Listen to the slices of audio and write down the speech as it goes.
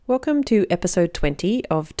Welcome to episode 20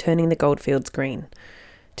 of Turning the Goldfields Green.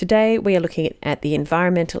 Today we are looking at the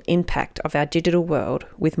environmental impact of our digital world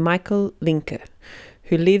with Michael Linke,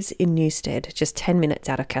 who lives in Newstead, just 10 minutes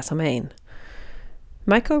out of Castlemaine.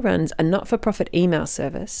 Michael runs a not-for-profit email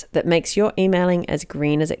service that makes your emailing as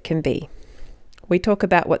green as it can be. We talk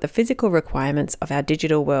about what the physical requirements of our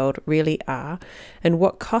digital world really are and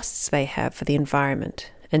what costs they have for the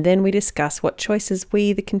environment, and then we discuss what choices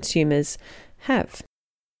we, the consumers, have.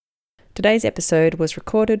 Today's episode was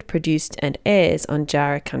recorded, produced and airs on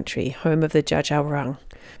Jara country, home of the Dja Dja Wurrung,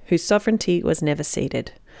 whose sovereignty was never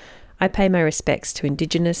ceded. I pay my respects to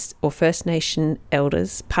Indigenous or First Nation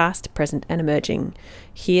elders, past, present and emerging,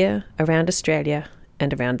 here, around Australia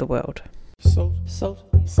and around the world. Salt of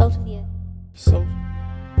the earth. Salt.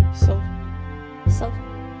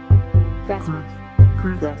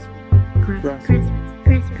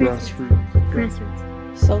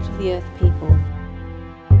 Grassroots. Salt of the earth people.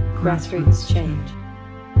 Grassroots change.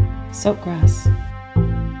 Saltgrass.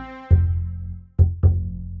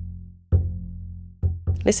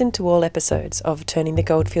 Listen to all episodes of Turning the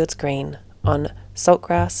Goldfields Green on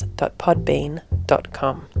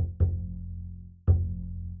saltgrass.podbean.com.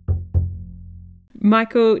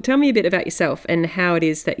 Michael, tell me a bit about yourself and how it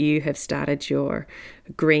is that you have started your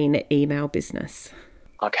green email business.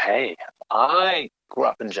 Okay, I grew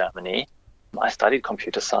up in Germany. I studied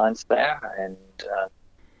computer science there and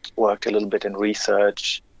worked a little bit in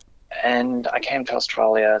research. And I came to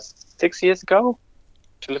Australia 6 years ago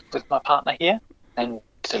to live with my partner here and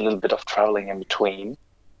did a little bit of traveling in between.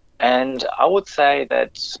 And I would say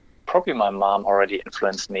that probably my mom already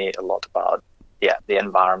influenced me a lot about the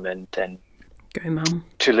environment and Go, Mum.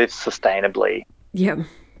 to live sustainably. Yeah.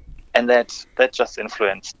 And that just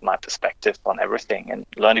influenced my perspective on everything and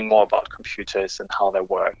learning more about computers and how they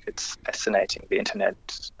work. It's fascinating. The internet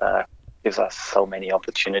gives us so many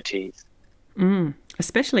opportunities.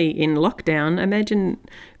 Especially in lockdown. Imagine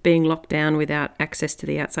being locked down without access to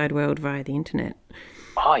the outside world via the internet.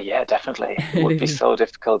 Oh, yeah, definitely. It would be so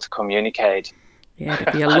difficult to communicate. Yeah,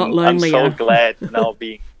 it'd be a lot lonelier. I'm so glad now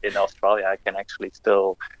being in Australia, I can actually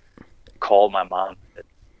still call my mom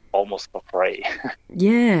almost for free.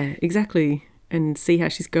 Yeah, exactly. And see how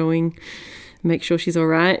she's going, make sure she's all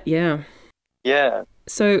right. Yeah. Yeah.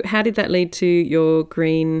 So how did that lead to your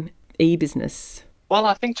green e-business? Well,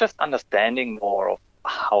 I think just understanding more of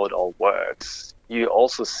how it all works, you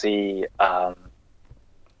also see the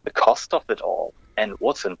cost of it all and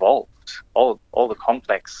what's involved, all the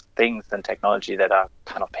complex things and technology that are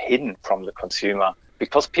kind of hidden from the consumer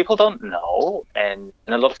because people don't know, and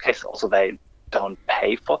in a lot of cases also they don't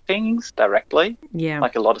pay for things directly. Yeah.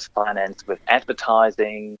 Like a lot is financed with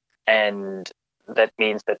advertising, and that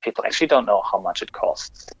means that people actually don't know how much it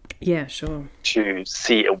costs. Yeah, sure. To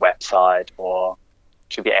see a website or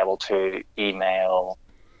to be able to email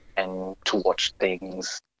and to watch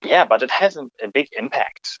things. Yeah, but it has a big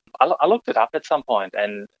impact. I looked it up at some point,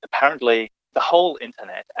 and apparently the whole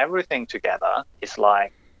internet, everything together, is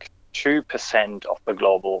like 2% of the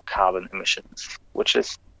global carbon emissions, which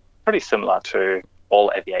is pretty similar to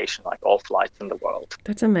all aviation, like all flights in the world.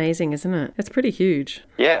 That's amazing, isn't it? That's pretty huge.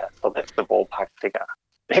 Yeah, so that's the ballpark figure.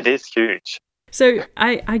 It is huge. So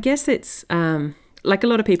I guess it's like a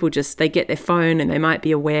lot of people they get their phone and they might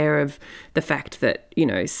be aware of the fact that,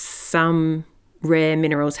 some rare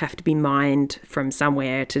minerals have to be mined from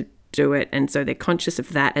somewhere to do it. And so they're conscious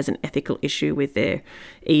of that as an ethical issue with their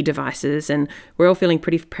e-devices. And we're all feeling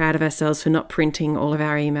pretty proud of ourselves for not printing all of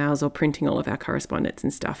our emails or printing all of our correspondence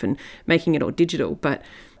and stuff and making it all digital. But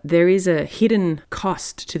there is a hidden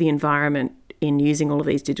cost to the environment in using all of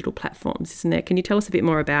these digital platforms, isn't there? Can you tell us a bit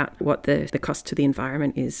more about what the cost to the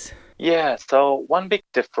environment is? Yeah, so one big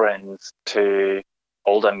difference to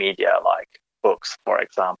older media like books, for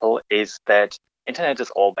example, is that internet is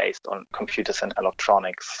all based on computers and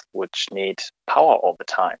electronics, which need power all the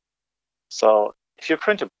time. So if you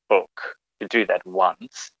print a book, you do that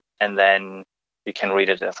once, and then you can read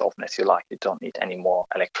it as often as you like. You don't need any more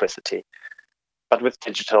electricity. But with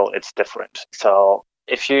digital, it's different. So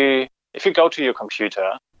if you go to your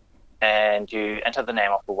computer and you enter the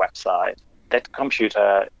name of the website, that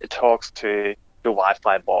computer, it talks to your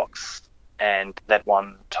Wi-Fi box, and that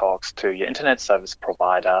one talks to your internet service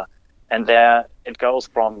provider. And there it goes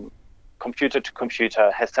from computer to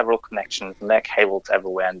computer, has several connections, and there are cables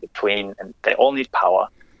everywhere in between, and they all need power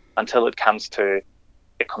until it comes to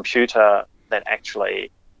a computer that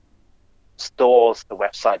actually stores the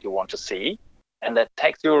website you want to see, and that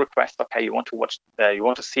takes your request. Okay, you want to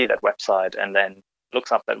see that website, and then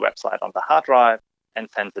looks up that website on the hard drive and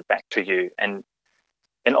sends it back to you. And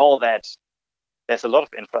in all that, there's a lot of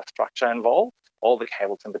infrastructure involved, all the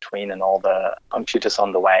cables in between and all the computers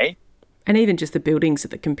on the way. And even just the buildings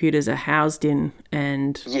that the computers are housed in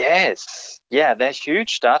and... Yes. Yeah, they're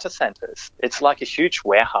huge data centers. It's like a huge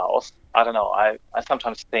warehouse. I don't know. I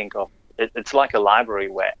sometimes think of it's like a library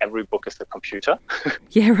where every book is a computer.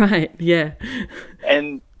 Yeah, right. Yeah.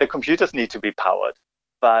 And the computers need to be powered,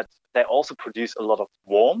 but they also produce a lot of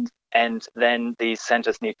warmth. And then these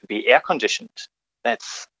centers need to be air conditioned.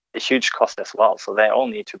 That's a huge cost as well. So they all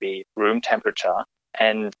need to be room temperature.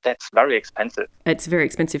 And that's very expensive. It's very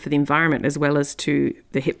expensive for the environment as well as to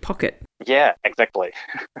the hip pocket. Yeah, exactly.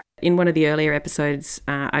 In one of the earlier episodes,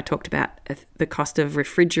 I talked about the cost of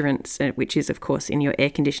refrigerants, which is, of course, in your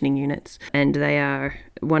air conditioning units. And they are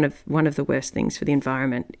one of the worst things for the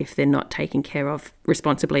environment if they're not taken care of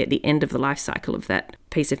responsibly at the end of the life cycle of that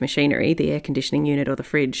piece of machinery, the air conditioning unit or the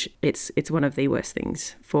fridge. It's one of the worst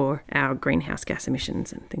things for our greenhouse gas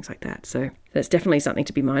emissions and things like that. So that's definitely something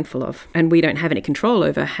to be mindful of. And we don't have any control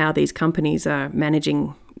over how these companies are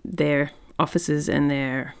managing their offices and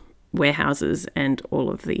their warehouses and all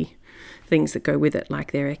of the things that go with it,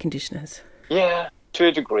 like their air conditioners. Yeah, to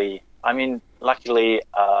a degree. I mean, luckily,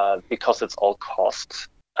 because it's all cost,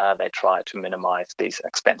 they try to minimize these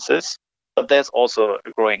expenses. But there's also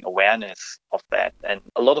a growing awareness of that. And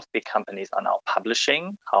a lot of big companies are now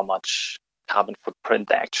publishing how much carbon footprint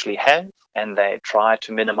they actually have, and they try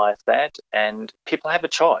to minimize that. And people have a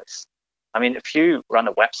choice. I mean, if you run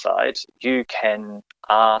a website, you can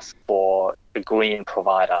ask for a green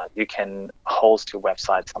provider. You can host your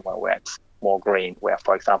website somewhere where it's more green, where,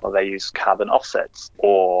 for example, they use carbon offsets,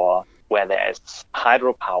 or where there's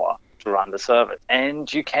hydropower to run the service.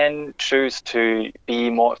 And you can choose to be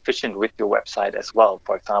more efficient with your website as well.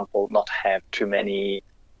 For example, not have too many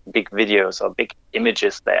big videos or big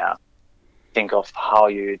images there. Think of how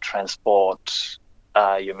you transport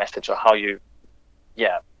your message, or how you,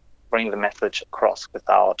 bring the message across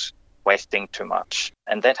without wasting too much.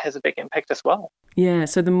 And that has a big impact as well. Yeah,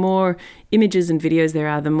 so the more images and videos there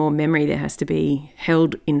are, the more memory there has to be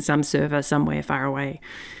held in some server somewhere far away.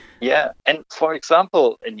 Yeah, and for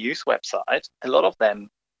example, a news website, a lot of them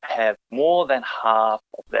have more than half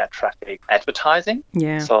of their traffic advertising.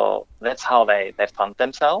 Yeah. So that's how they fund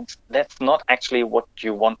themselves. That's not actually what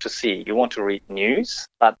you want to see. You want to read news,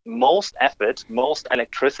 but most effort, most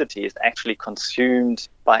electricity is actually consumed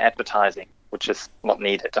by advertising, which is not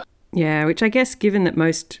needed. Yeah, which I guess, given that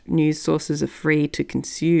most news sources are free to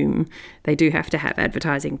consume, they do have to have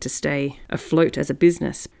advertising to stay afloat as a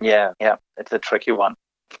business. Yeah, it's a tricky one,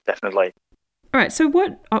 definitely. All right, so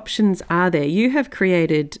what options are there? You have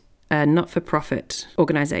created a not-for-profit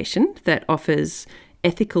organisation that offers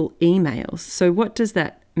ethical emails. So what does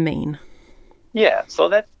that mean? Yeah, so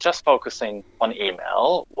that's just focusing on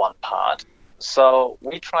email, one part. So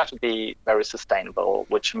we try to be very sustainable,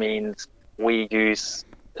 which means we use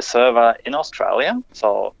a server in Australia,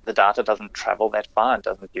 so the data doesn't travel that far and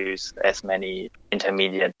doesn't use as many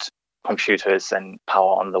intermediate computers and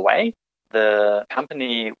power on the way. The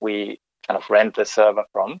company we kind of rent the server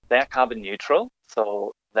from, they're carbon neutral,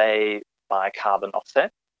 so they buy carbon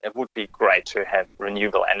offset. It would be great to have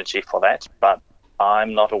renewable energy for that, but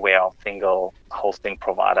I'm not aware of a single hosting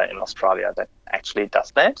provider in Australia that actually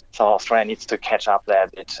does that. So Australia needs to catch up there a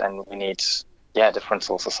bit, and we need different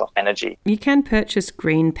sources of energy. You can purchase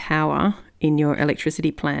green power in your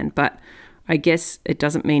electricity plan, but I guess it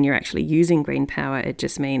doesn't mean you're actually using green power. It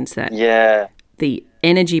just means that the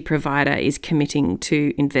energy provider is committing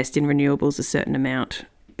to invest in renewables a certain amount,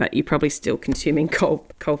 but you're probably still consuming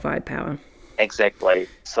coal-fired power. Exactly.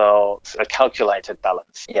 So it's a calculated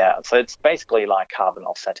balance. Yeah. So it's basically like carbon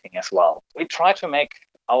offsetting as well. We try to make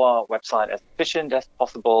our website as efficient as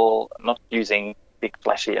possible, not using big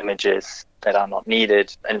flashy images that are not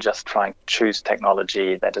needed, and just trying to choose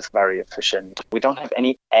technology that is very efficient. We don't have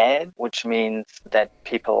any ad, which means that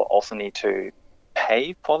people also need to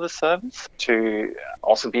pay for the service, to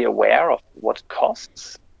also be aware of what it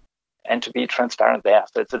costs and to be transparent there.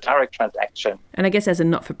 So it's a direct transaction. And I guess as a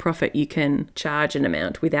not-for-profit, you can charge an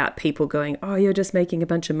amount without people going, oh, you're just making a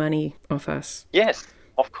bunch of money off us. Yes,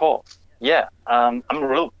 of course. Yeah. I'm a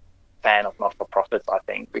real fan of not-for-profits, I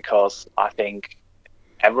think, because I think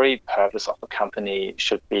every purpose of a company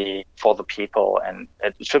should be for the people, and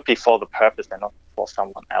it should be for the purpose and not for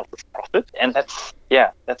someone else's profit. And that's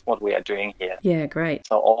what we are doing here. Yeah, great.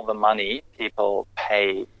 So all the money people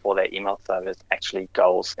pay for their email service actually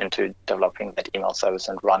goes into developing that email service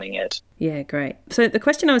and running it. Yeah, great. So the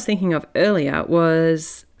question I was thinking of earlier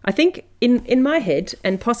was I think in my head,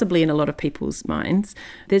 and possibly in a lot of people's minds,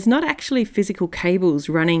 there's not actually physical cables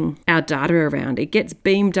running our data around. It gets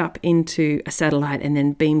beamed up into a satellite and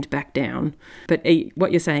then beamed back down. But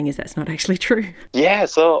what you're saying is that's not actually true. Yeah,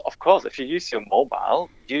 so of course, if you use your mobile,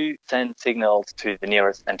 you send signals to the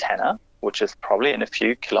nearest antenna, which is probably in a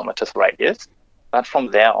few kilometers radius. But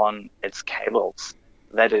from there on, it's cables.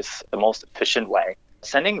 That is the most efficient way.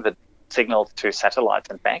 Sending the signals to satellites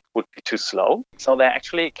and back would be too slow. So they're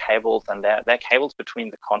actually cables, and they're cables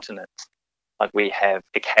between the continents. Like we have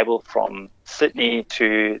a cable from Sydney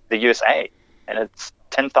to the USA, and it's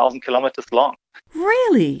 10,000 kilometers long.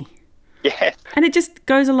 Really? Yes. And it just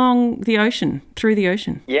goes along the ocean, through the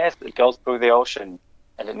ocean? Yes, it goes through the ocean,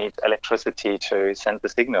 and it needs electricity to send the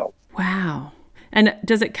signal. Wow. And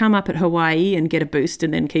does it come up at Hawaii and get a boost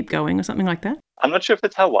and then keep going or something like that? I'm not sure if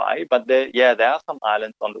it's Hawaii, but there are some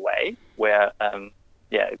islands on the way where,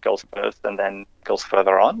 it goes first and then goes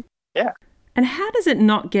further on. Yeah. And how does it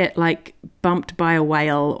not get, bumped by a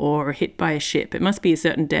whale or hit by a ship? It must be a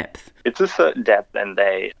certain depth. It's a certain depth, and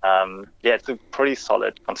it's a pretty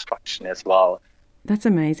solid construction as well. That's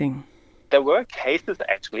amazing. There were cases,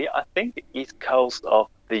 actually, I think the east coast of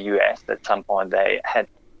the US at some point, they had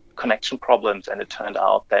connection problems, and it turned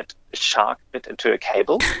out that a shark bit into a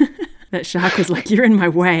cable. That shark was like, "You're in my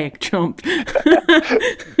way, chomp."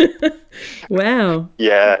 Wow.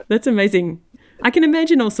 Yeah. That's amazing. I can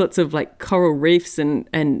imagine all sorts of coral reefs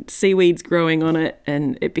and seaweeds growing on it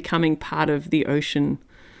and it becoming part of the ocean.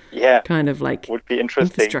 Yeah. Kind of would be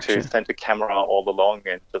interesting to send a camera all along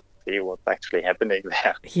and just see what's actually happening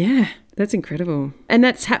there. Yeah, that's incredible. And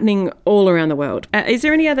that's happening all around the world. Is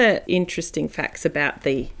there any other interesting facts about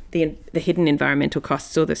the hidden environmental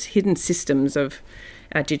costs or the hidden systems of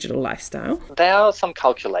our digital lifestyle? There are some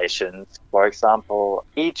calculations. For example,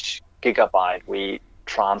 each gigabyte we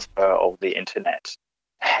transfer over the internet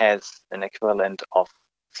has an equivalent of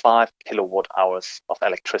 5 kilowatt hours of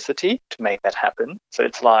electricity to make that happen. So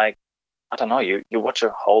it's like, I don't know, you watch a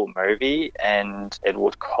whole movie and it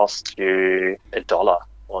would cost you $1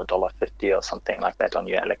 or $1.50 or something like that on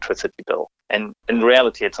your electricity bill. And in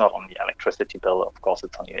reality, it's not on the electricity bill. Of course,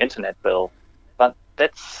 it's on your internet bill. But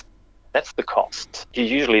that's the cost you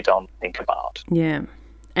usually don't think about. Yeah.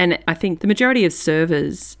 And I think the majority of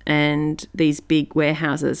servers and these big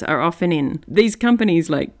warehouses are often in these companies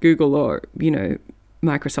like Google or,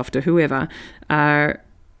 Microsoft or whoever are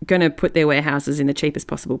going to put their warehouses in the cheapest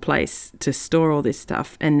possible place to store all this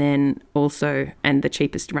stuff and the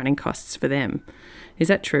cheapest running costs for them. Is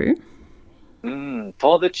that true?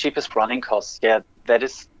 For the cheapest running costs, yeah, that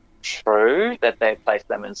is true that they place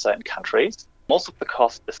them in certain countries. Most of the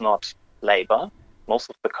cost is not labor. Most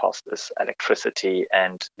of the cost is electricity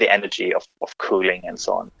and the energy of cooling and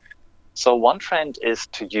so on. So one trend is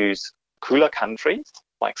to use cooler countries,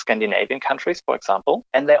 like Scandinavian countries, for example,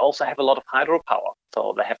 and they also have a lot of hydropower.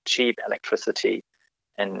 So they have cheap electricity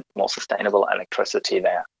and more sustainable electricity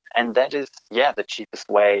there. And that is, the cheapest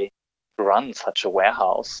way to run such a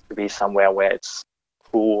warehouse, to be somewhere where it's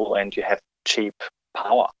cool and you have cheap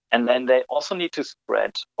power. And then they also need to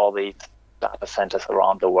spread all these data centers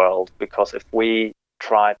around the world, because if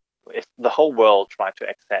the whole world tried to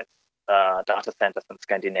access data centers in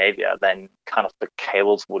Scandinavia, then kind of the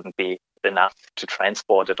cables wouldn't be enough to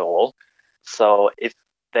transport it all. So if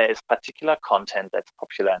there is particular content that's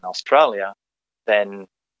popular in Australia, then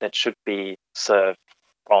that should be served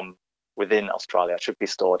from within Australia, it should be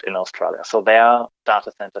stored in Australia. So there are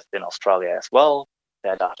data centers in Australia as well.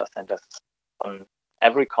 There are data centers on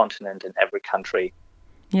every continent in every country.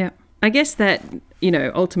 Yeah. I guess that,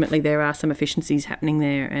 ultimately there are some efficiencies happening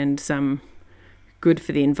there and some good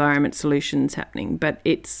for the environment solutions happening, but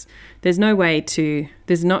there's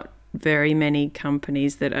not very many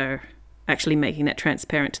companies that are actually making that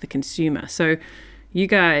transparent to the consumer. So you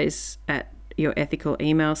guys at your ethical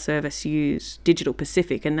email service use Digital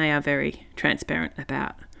Pacific, and they are very transparent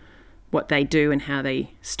about what they do and how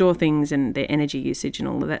they store things and their energy usage and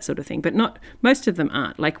all of that sort of thing. But most of them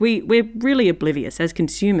aren't. We're really oblivious. As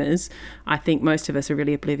consumers, I think most of us are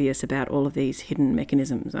really oblivious about all of these hidden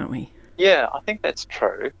mechanisms, aren't we? Yeah, I think that's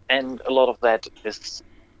true. And a lot of that is,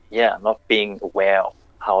 not being aware of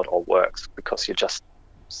how it all works, because you just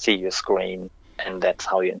see your screen and that's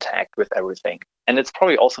how you interact with everything. And it's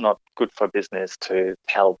probably also not good for business to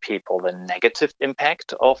tell people the negative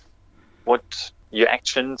impact of what your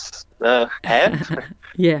actions have.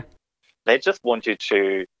 Yeah. They just want you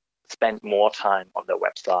to spend more time on the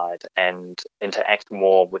website and interact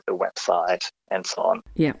more with the website and so on.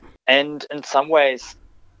 Yeah. And in some ways,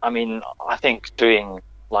 I think doing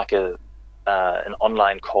an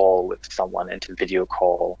online call with someone, into video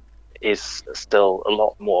call, is still a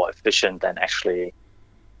lot more efficient than actually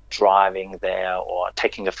driving there or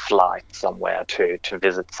taking a flight somewhere to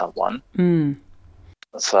visit someone.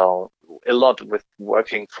 So a lot with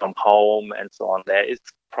working from home and so on, there is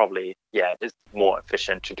probably, it's more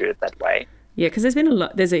efficient to do it that way. Yeah, because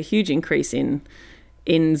there's a huge increase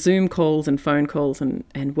in Zoom calls and phone calls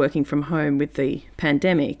and working from home with the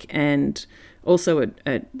pandemic, and also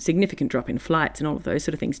a significant drop in flights and all of those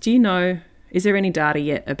sort of things. Do you know, is there any data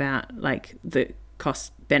yet about like the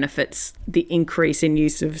cost benefits, the increase in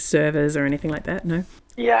use of servers or anything like that? No?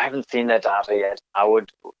 Yeah, I haven't seen that data yet. I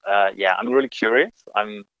would, I'm really curious.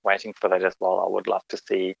 I'm waiting for that as well. I would love to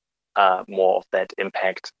see more of that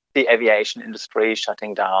impact. The aviation industry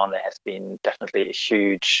shutting down, there has been definitely a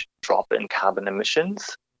huge drop in carbon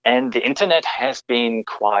emissions. And the internet has been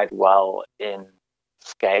quite well in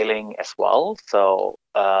scaling as well. So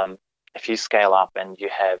if you scale up and you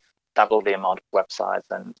have double the amount of websites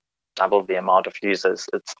and double the amount of users,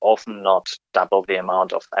 it's often not double the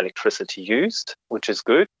amount of electricity used, which is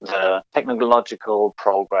good. The technological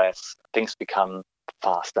progress, things become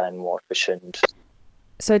faster and more efficient.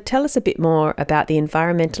 So tell us a bit more about the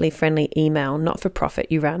environmentally friendly email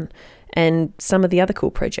not-for-profit you run and some of the other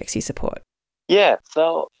cool projects you support. Yeah,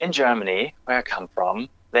 so in Germany, where I come from,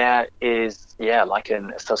 there is, like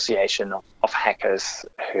an association of hackers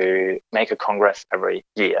who make a congress every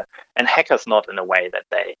year. And hackers not in a way that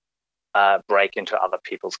they break into other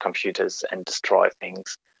people's computers and destroy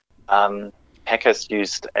things. Hackers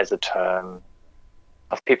used as a term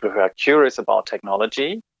of people who are curious about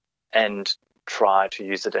technology and try to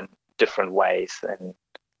use it in different ways and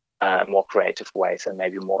more creative ways and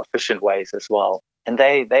maybe more efficient ways as well. And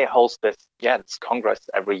they host this congress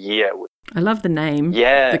every year. I love the name.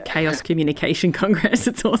 Yeah. The Chaos Communication Congress.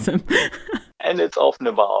 It's awesome. And it's often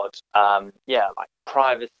about, like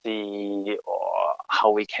privacy or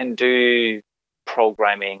how we can do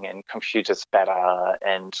programming and computers better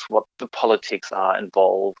and what the politics are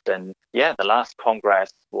involved. And the last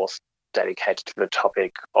congress was dedicated to the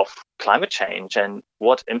topic of climate change and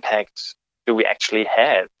what impact do we actually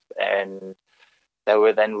have. And they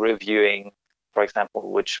were then reviewing, for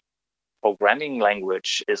example, which programming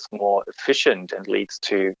language is more efficient and leads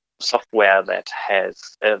to software that has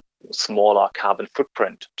a smaller carbon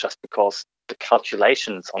footprint just because the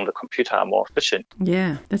calculations on the computer are more efficient.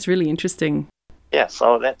 Yeah, that's really interesting. Yeah,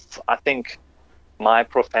 so that's, I think, my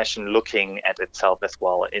profession looking at itself as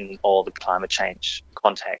well in all the climate change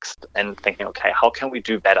context and thinking, okay, how can we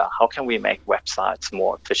do better? How can we make websites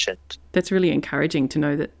more efficient? That's really encouraging to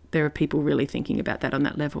know that there are people really thinking about that on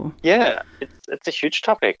that level. Yeah, it's a huge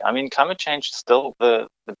topic. I mean, climate change is still the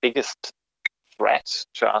biggest threat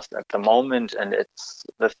to us at the moment, and it's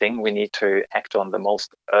the thing we need to act on the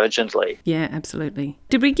most urgently. Yeah, absolutely.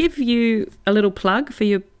 Did we give you a little plug for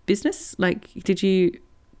your business? Like, did you...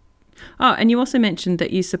 Oh, and you also mentioned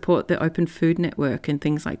that you support the Open Food Network and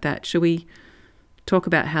things like that. Shall we talk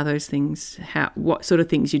about how those things, what sort of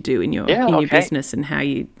things you do in your business and how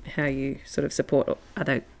you sort of support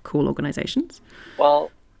other cool organizations? Well,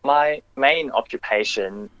 my main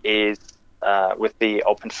occupation is with the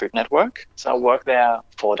Open Food Network. So I work there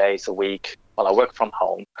 4 days a week. Well, I work from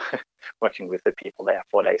home, working with the people there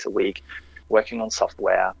 4 days a week, working on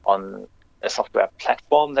a software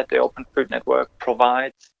platform that the Open Food Network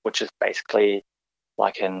provides, which is basically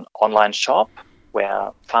like an online shop where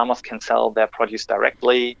farmers can sell their produce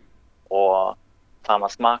directly, or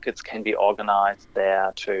farmers markets can be organized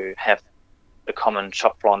there to have a common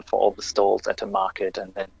shop front for all the stalls at the market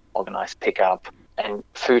and then organize pickup. And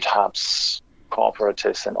food hubs,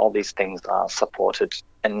 cooperatives, and all these things are supported.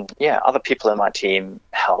 And other people in my team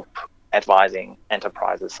help advising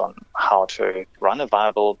enterprises on how to run a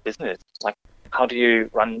viable business. Like, how do you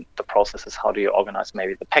run the processes? How do you organize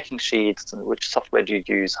maybe the packing sheets? And which software do you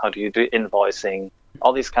use? How do you do invoicing?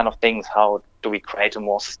 All these kind of things. How do we create a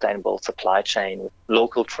more sustainable supply chain with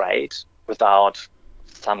local trade without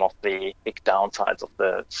some of the big downsides of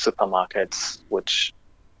the supermarkets, which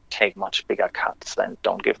take much bigger cuts and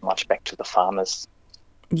don't give much back to the farmers?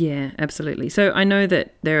 Yeah, absolutely. So I know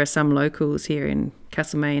that there are some locals here in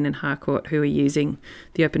Castlemaine and Harcourt who are using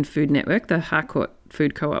the Open Food Network. The Harcourt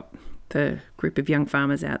Food Co-op, the group of young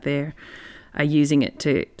farmers out there, are using it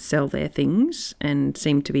to sell their things and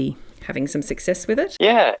seem to be having some success with it.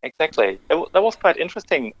 Yeah, exactly. That was quite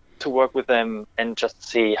interesting to work with them and just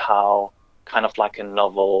see how kind of like a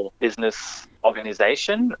novel business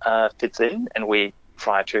organization fits in, and we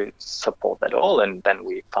try to support that all. And then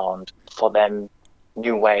we found for them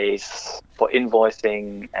new ways for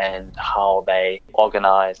invoicing and how they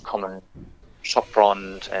organize common shop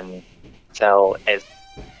front and sell as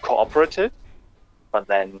cooperative but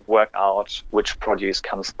then work out which produce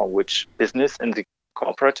comes from which business in the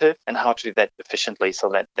cooperative and how to do that efficiently so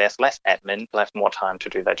that there's less admin, people have more time to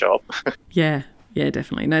do their job. Yeah,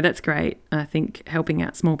 definitely. No, that's great. I think helping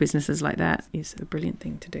out small businesses like that is a brilliant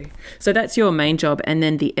thing to do. So that's your main job, and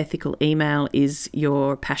then the ethical email is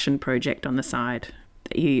your passion project on the side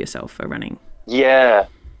that you yourself are running. Yeah,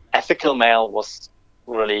 ethical mail was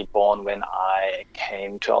really born when I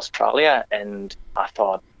came to Australia, and I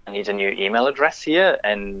thought I need a new email address here,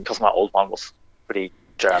 and because my old one was pretty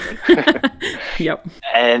German. Yep.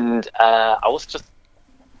 And I was just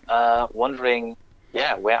wondering,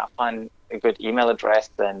 where I find a good email address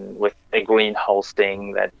and with a green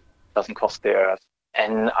hosting that doesn't cost the earth.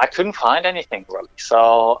 And I couldn't find anything really.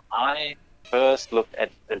 So I first looked at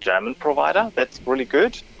a German provider that's really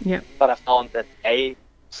good. Yep. But I found that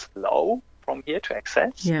slow from here to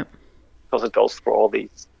access. Yep. Because it goes through all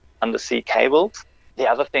these undersea cables. The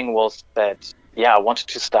other thing was that, I wanted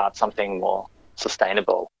to start something more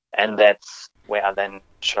sustainable. And that's where I then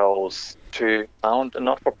chose to found a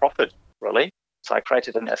not-for-profit, really. So I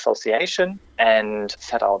created an association and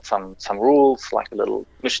set out some rules, like a little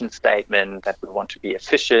mission statement that we want to be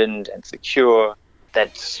efficient and secure,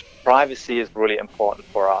 that privacy is really important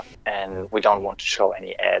for us, and we don't want to show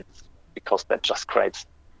any ads because that just creates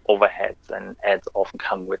overheads, and ads often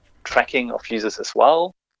come with tracking of users as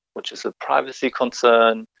well, which is a privacy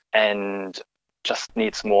concern and just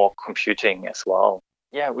needs more computing as well.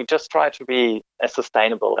 Yeah, we just try to be as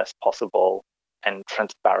sustainable as possible and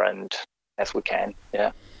transparent as we can.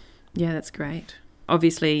 Yeah, that's great.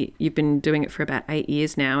 Obviously, you've been doing it for about 8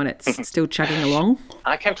 years now, and it's still chugging along.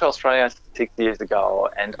 I came to Australia 6 years ago,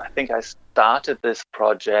 and I think I started this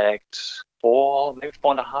project maybe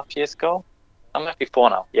 4.5 years ago. Maybe 4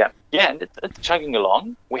 now. Yeah, and it's chugging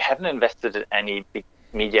along. We haven't invested in any big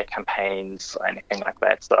media campaigns or anything like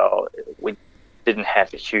that, so we didn't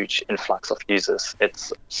have a huge influx of users.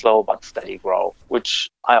 It's slow but steady growth, which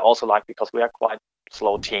I also like because we are quite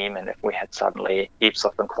slow team, and if we had suddenly heaps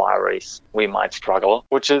of inquiries, we might struggle,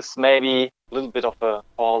 which is maybe a little bit of a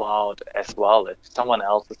fallout as well. If someone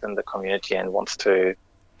else is in the community and wants to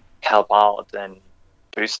help out and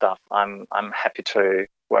do stuff, I'm happy to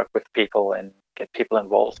work with people and get people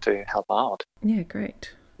involved to help out. Yeah,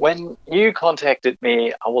 great. When you contacted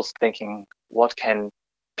me, I was thinking, what can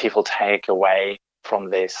people take away from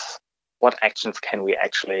this? What actions can we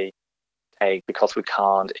actually take? Because we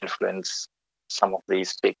can't influence some of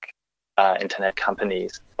these big internet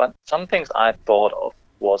companies. But some things I thought of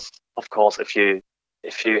was, of course, if you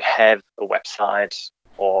have a website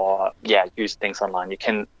or use things online, you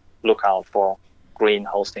can look out for green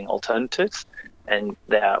hosting alternatives, and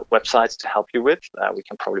there are websites to help you with. We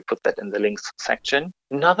can probably put that in the links section.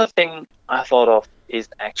 Another thing I thought of is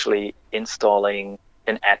actually installing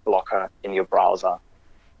an ad blocker in your browser.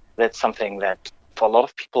 That's something that for a lot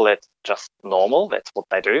of people, that's just normal. That's what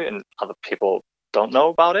they do, and other people don't know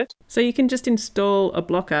about it. So you can just install a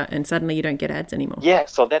blocker and suddenly you don't get ads anymore? Yeah,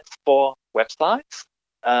 so that's for websites.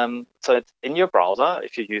 So it's in your browser.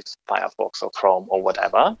 If you use Firefox or Chrome or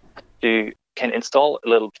whatever, you can install a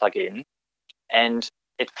little plugin, and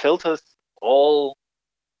it filters all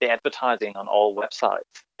the advertising on all websites.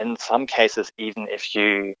 In some cases, even if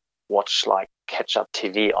you watch like Catch Up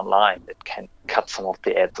TV online, it can cut some of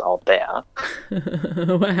the ads out there.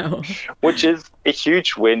 Wow. Which is a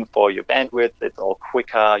huge win for your bandwidth. It's all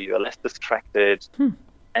quicker, you're less distracted,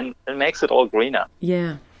 and it makes it all greener.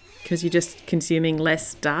 Yeah, because you're just consuming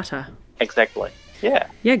less data. Exactly. Yeah.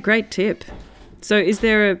 Yeah, great tip. So is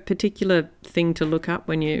there a particular thing to look up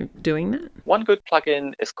when you're doing that? One good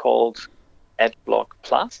plugin is called AdBlock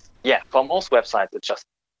Plus. Yeah, for most websites, it just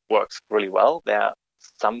works really well. There are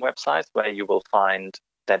some websites where you will find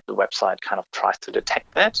that the website kind of tries to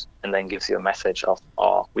detect that and then gives you a message of,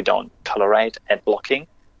 we don't tolerate ad blocking.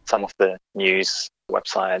 Some of the news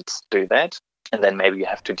websites do that. And then maybe you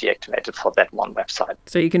have to deactivate it for that one website.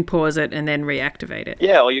 So you can pause it and then reactivate it?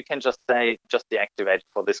 Yeah, or you can just say, just deactivate it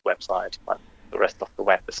for this website, but the rest of the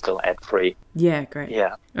web is still ad-free. Yeah, great.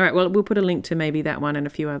 Yeah. All right, well, we'll put a link to maybe that one and a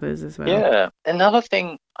few others as well. Yeah. Another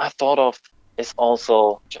thing I thought of is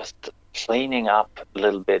also just cleaning up a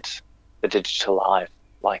little bit the digital life.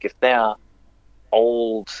 Like if there are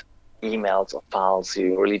old emails or files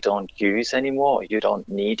you really don't use anymore, or you don't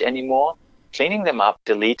need anymore, cleaning them up,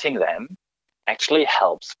 deleting them actually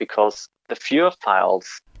helps, because the fewer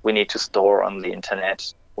files we need to store on the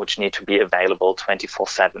internet, which need to be available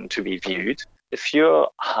 24/7 to be viewed, the fewer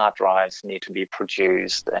hard drives need to be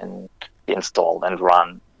produced and be installed and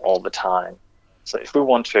run all the time. So if we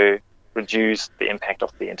want to reduce the impact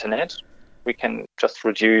of the internet, we can just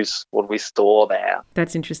reduce what we store there.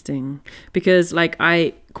 That's interesting, because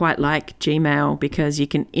I quite like Gmail because you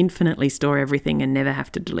can infinitely store everything and never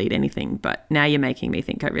have to delete anything. But now you're making me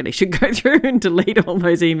think I really should go through and delete all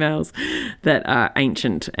those emails that are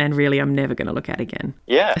ancient and really I'm never going to look at again.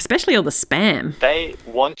 Yeah. Especially all the spam. They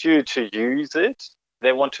want you to use it.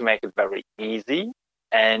 They want to make it very easy,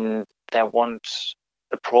 and they want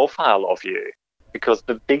a profile of you, because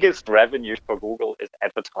the biggest revenue for Google is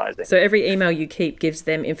advertising. So every email you keep gives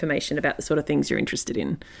them information about the sort of things you're interested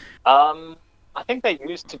in. I think they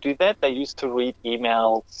used to do that. They used to read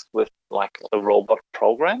emails with like a robot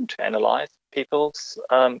program to analyze people's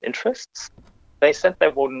interests. They said they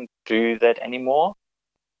wouldn't do that anymore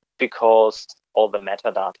because all the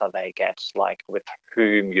metadata they get, like with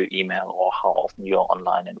whom you email or how often you're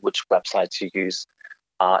online and which websites you use,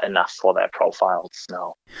 are enough for their profiles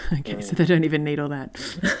now. Okay, so they don't even need all that.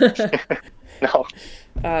 No.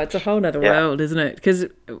 It's a whole nother world, isn't it? Because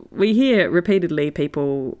we hear repeatedly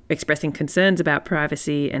people expressing concerns about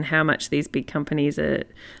privacy and how much these big companies are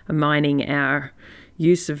mining our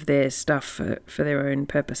use of their stuff for their own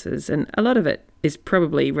purposes. And a lot of it is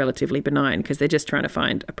probably relatively benign because they're just trying to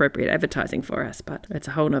find appropriate advertising for us. But it's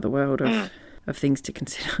a whole nother world of things to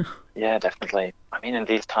consider. Yeah, definitely. I mean, in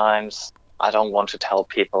these times, I don't want to tell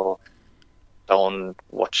people don't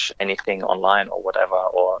watch anything online or whatever,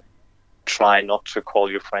 or try not to call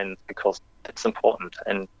your friends, because it's important.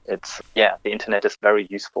 And the internet is very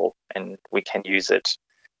useful and we can use it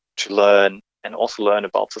to learn and also learn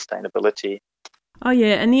about sustainability. Oh,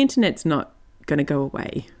 yeah. And the internet's not going to go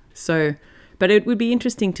away. So, but it would be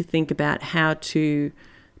interesting to think about how to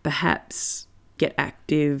perhaps get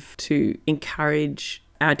active to encourage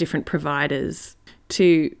our different providers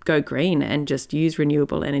to go green and just use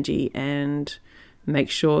renewable energy and make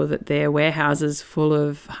sure that their warehouses full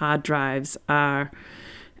of hard drives are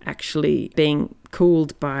actually being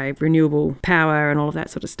cooled by renewable power and all of that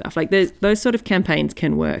sort of stuff. Like those sort of campaigns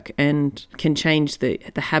can work and can change the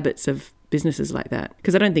habits of businesses like that.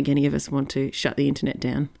 Because I don't think any of us want to shut the internet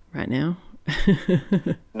down right now.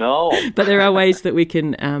 No. But there are ways that we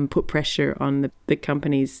can put pressure on the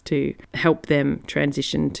companies to help them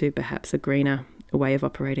transition to perhaps a greener way of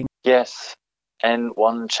operating. Yes. And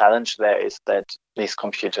one challenge there is that these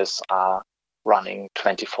computers are running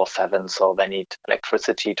 24/7, so they need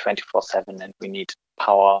electricity 24/7, and we need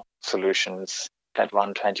power solutions that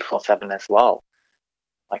run 24/7 as well,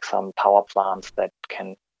 like some power plants that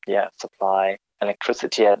can supply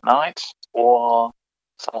electricity at night, or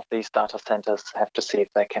some of these data centers have to see if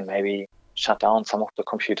they can maybe shut down some of the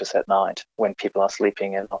computers at night when people are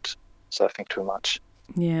sleeping and not surfing too much.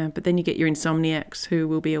 Yeah, but then you get your insomniacs who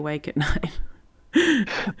will be awake at night.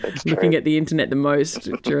 Looking true. at the internet the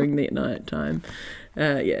most during the night time.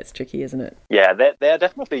 It's tricky, isn't it? Yeah, there are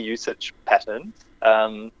definitely usage patterns.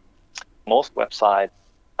 Most websites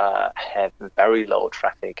have very low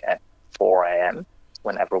traffic at 4 a.m.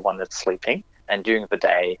 when everyone is sleeping. And during the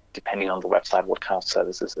day, depending on the website, what kind of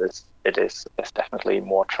services there's definitely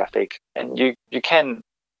more traffic. And you can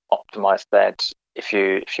optimize that if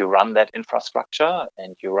you run that infrastructure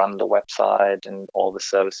and you run the website and all the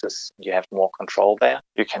services, you have more control there.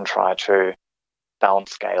 You can try to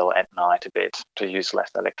downscale at night a bit to use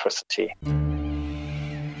less electricity.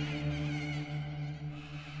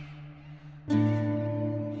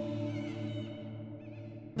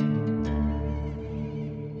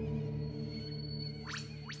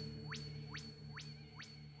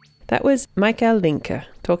 That was Michael Linke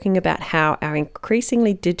talking about how our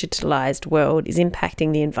increasingly digitalised world is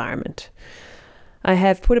impacting the environment. I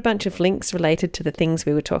have put a bunch of links related to the things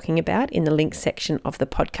we were talking about in the links section of the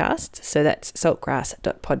podcast, so that's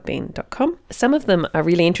saltgrass.podbean.com. Some of them are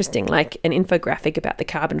really interesting, like an infographic about the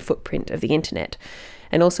carbon footprint of the internet,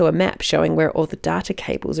 and also a map showing where all the data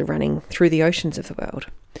cables are running through the oceans of the world.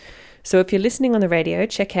 So if you're listening on the radio,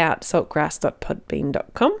 check out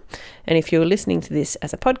saltgrass.podbean.com. And if you're listening to this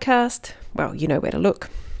as a podcast, well, you know where to look.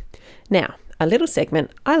 Now, a little segment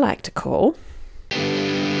I like to call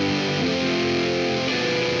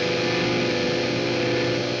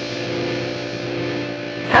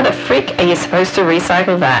How the frick are you supposed to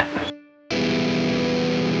recycle that?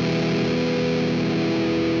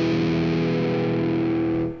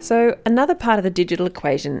 So another part of the digital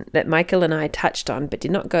equation that Michael and I touched on but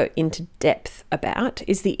did not go into depth about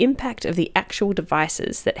is the impact of the actual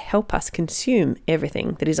devices that help us consume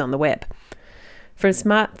everything that is on the web. From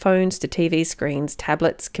smartphones to TV screens,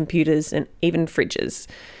 tablets, computers, and even fridges,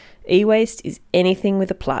 e-waste is anything with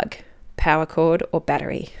a plug, power cord, or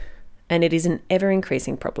battery, and it is an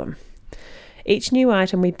ever-increasing problem. Each new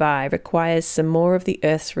item we buy requires some more of the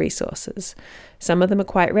Earth's resources. Some of them are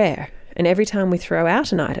quite rare, And every time we throw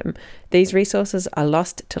out an item, these resources are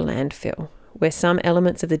lost to landfill, where some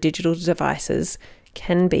elements of the digital devices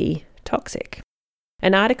can be toxic.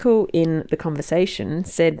 An article in The Conversation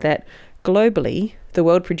said that globally, the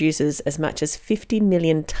world produces as much as 50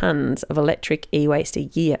 million tonnes of electric e-waste a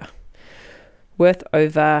year, worth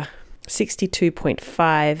over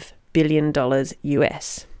 $62.5 billion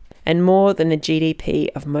US, and more than the GDP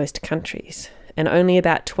of most countries. And only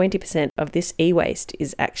about 20% of this e-waste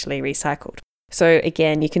is actually recycled. So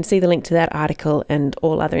again, you can see the link to that article and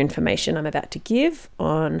all other information I'm about to give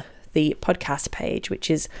on the podcast page, which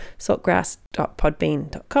is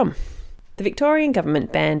saltgrass.podbean.com. The Victorian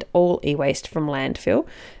government banned all e-waste from landfill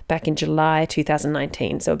back in July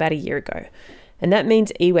 2019, so about a year ago. And that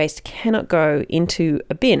means e-waste cannot go into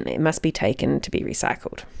a bin. It must be taken to be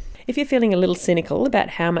recycled. If you're feeling a little cynical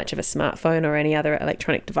about how much of a smartphone or any other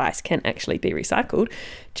electronic device can actually be recycled,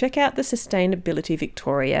 check out the Sustainability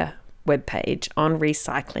Victoria webpage on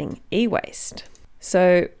recycling e-waste.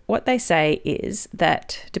 So what they say is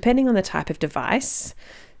that depending on the type of device,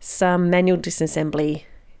 some manual disassembly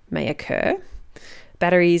may occur.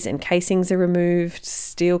 Batteries and casings are removed,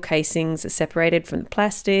 steel casings are separated from the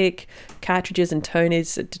plastic, cartridges and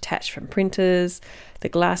toners are detached from printers, the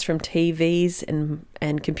glass from TVs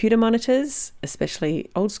and computer monitors, especially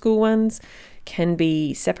old school ones, can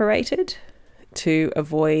be separated to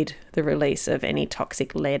avoid the release of any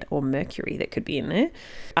toxic lead or mercury that could be in there.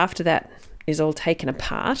 After that is all taken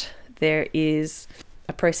apart, there is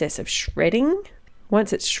a process of shredding.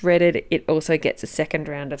 Once it's shredded, it also gets a second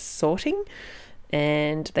round of sorting.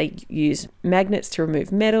 And they use magnets to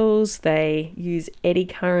remove metals. They use eddy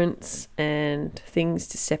currents and things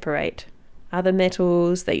to separate other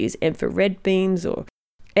metals. They use infrared beams or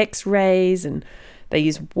X-rays, and they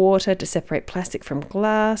use water to separate plastic from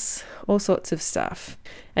glass, all sorts of stuff.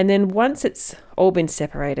 And then once it's all been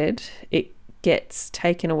separated, it gets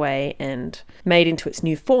taken away and made into its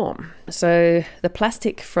new form. So the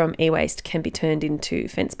plastic from e-waste can be turned into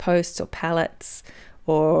fence posts or pallets,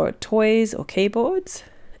 or toys or keyboards,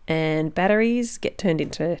 and batteries get turned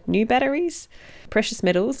into new batteries. Precious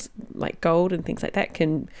metals like gold and things like that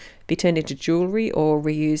can be turned into jewellery or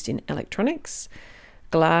reused in electronics.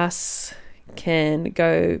 Glass can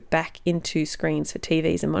go back into screens for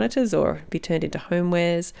TVs and monitors or be turned into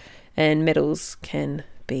homewares, and metals can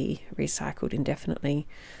be recycled indefinitely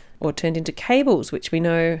or turned into cables, which we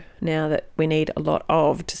know now that we need a lot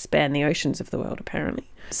of to span the oceans of the world, apparently.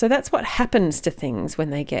 So that's what happens to things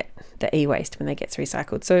when they get the e-waste, when they get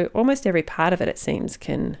recycled. So almost every part of it, it seems,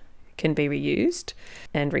 can be reused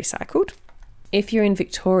and recycled. If you're in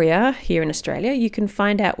Victoria, here in Australia, you can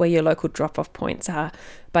find out where your local drop-off points are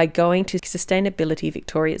by going to Sustainability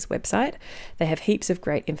Victoria's website. They have heaps of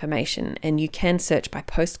great information, and you can search by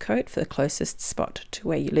postcode for the closest spot to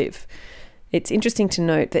where you live. It's interesting to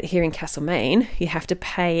note that here in Castlemaine, you have to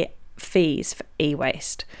pay fees for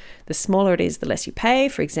e-waste. The smaller it is, the less you pay.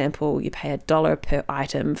 For example, you pay $1 per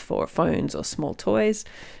item for phones or small toys,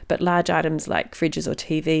 but large items like fridges or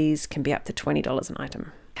TVs can be up to $20 an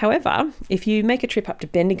item. However, if you make a trip up to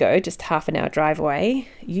Bendigo, just half an hour drive away,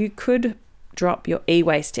 you could drop your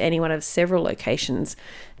e-waste to any one of several locations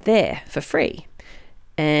there for free.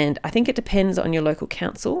 And I think it depends on your local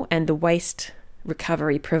council and the waste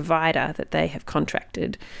recovery provider that they have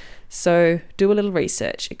contracted. So do a little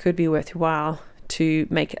research. It could be worth your while to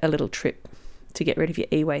make a little trip to get rid of your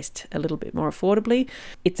e-waste a little bit more affordably.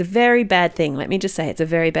 It's a very bad thing. Let me just say, it's a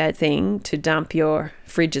very bad thing to dump your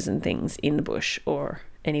fridges and things in the bush or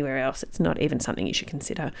anywhere else. It's not even something you should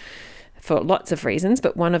consider for lots of reasons,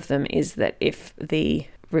 but one of them is that if the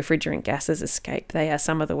refrigerant gases escape, they are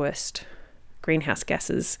some of the worst greenhouse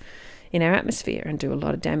gases in our atmosphere and do a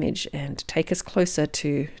lot of damage and take us closer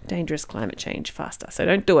to dangerous climate change faster. So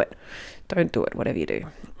don't do it. Don't do it, whatever you do.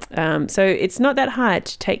 So it's not that hard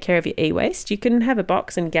to take care of your e-waste. You can have a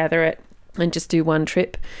box and gather it and just do one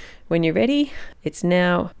trip when you're ready. It's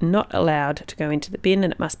now not allowed to go into the bin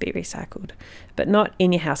and it must be recycled, but not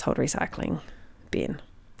in your household recycling bin.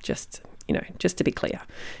 Just to be clear,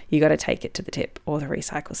 you got to take it to the tip or the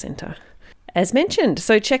recycle centre, as mentioned.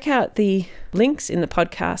 So check out the links in the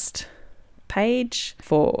podcast page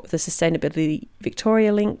for the Sustainability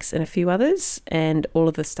Victoria links and a few others, and all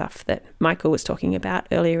of the stuff that Michael was talking about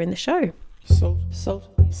earlier in the show. Salt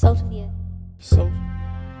of the earth. Salt.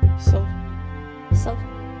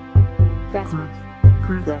 Grassroots.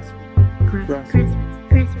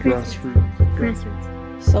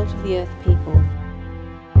 Salt of the earth people.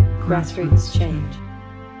 Grassroots change.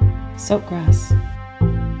 Saltgrass.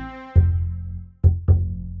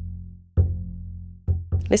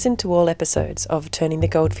 Listen to all episodes of Turning the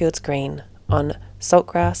Goldfields Green on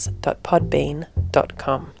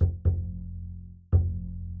saltgrass.podbean.com.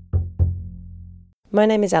 My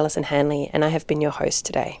name is Alison Hanley and I have been your host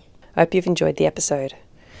today. I hope you've enjoyed the episode.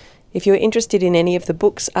 If you're interested in any of the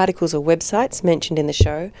books, articles or websites mentioned in the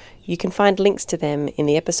show, you can find links to them in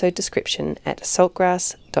the episode description at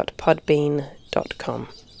saltgrass.podbean.com.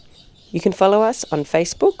 You can follow us on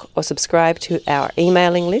Facebook or subscribe to our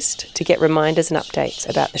emailing list to get reminders and updates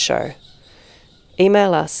about the show.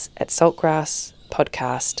 Email us at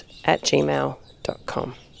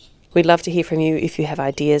saltgrasspodcast@gmail.com. We'd love to hear from you if you have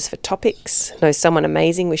ideas for topics, know someone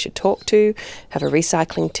amazing we should talk to, have a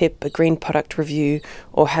recycling tip, a green product review,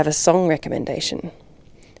 or have a song recommendation.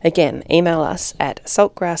 Again, email us at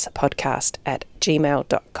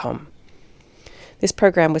saltgrasspodcast@gmail.com. This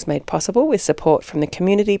program was made possible with support from the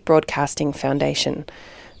Community Broadcasting Foundation.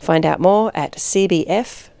 Find out more at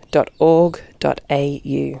cbf.org.au.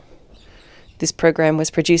 This program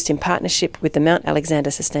was produced in partnership with the Mount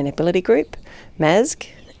Alexander Sustainability Group, MASG,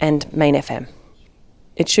 and Main FM.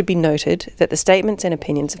 It should be noted that the statements and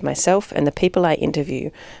opinions of myself and the people I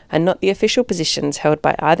interview are not the official positions held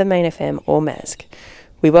by either Main FM or MASG.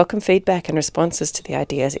 We welcome feedback and responses to the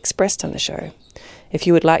ideas expressed on the show. If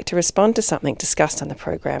you would like to respond to something discussed on the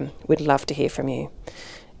program, we'd love to hear from you.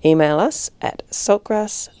 Email us at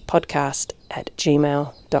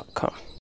saltgrasspodcast@gmail.com.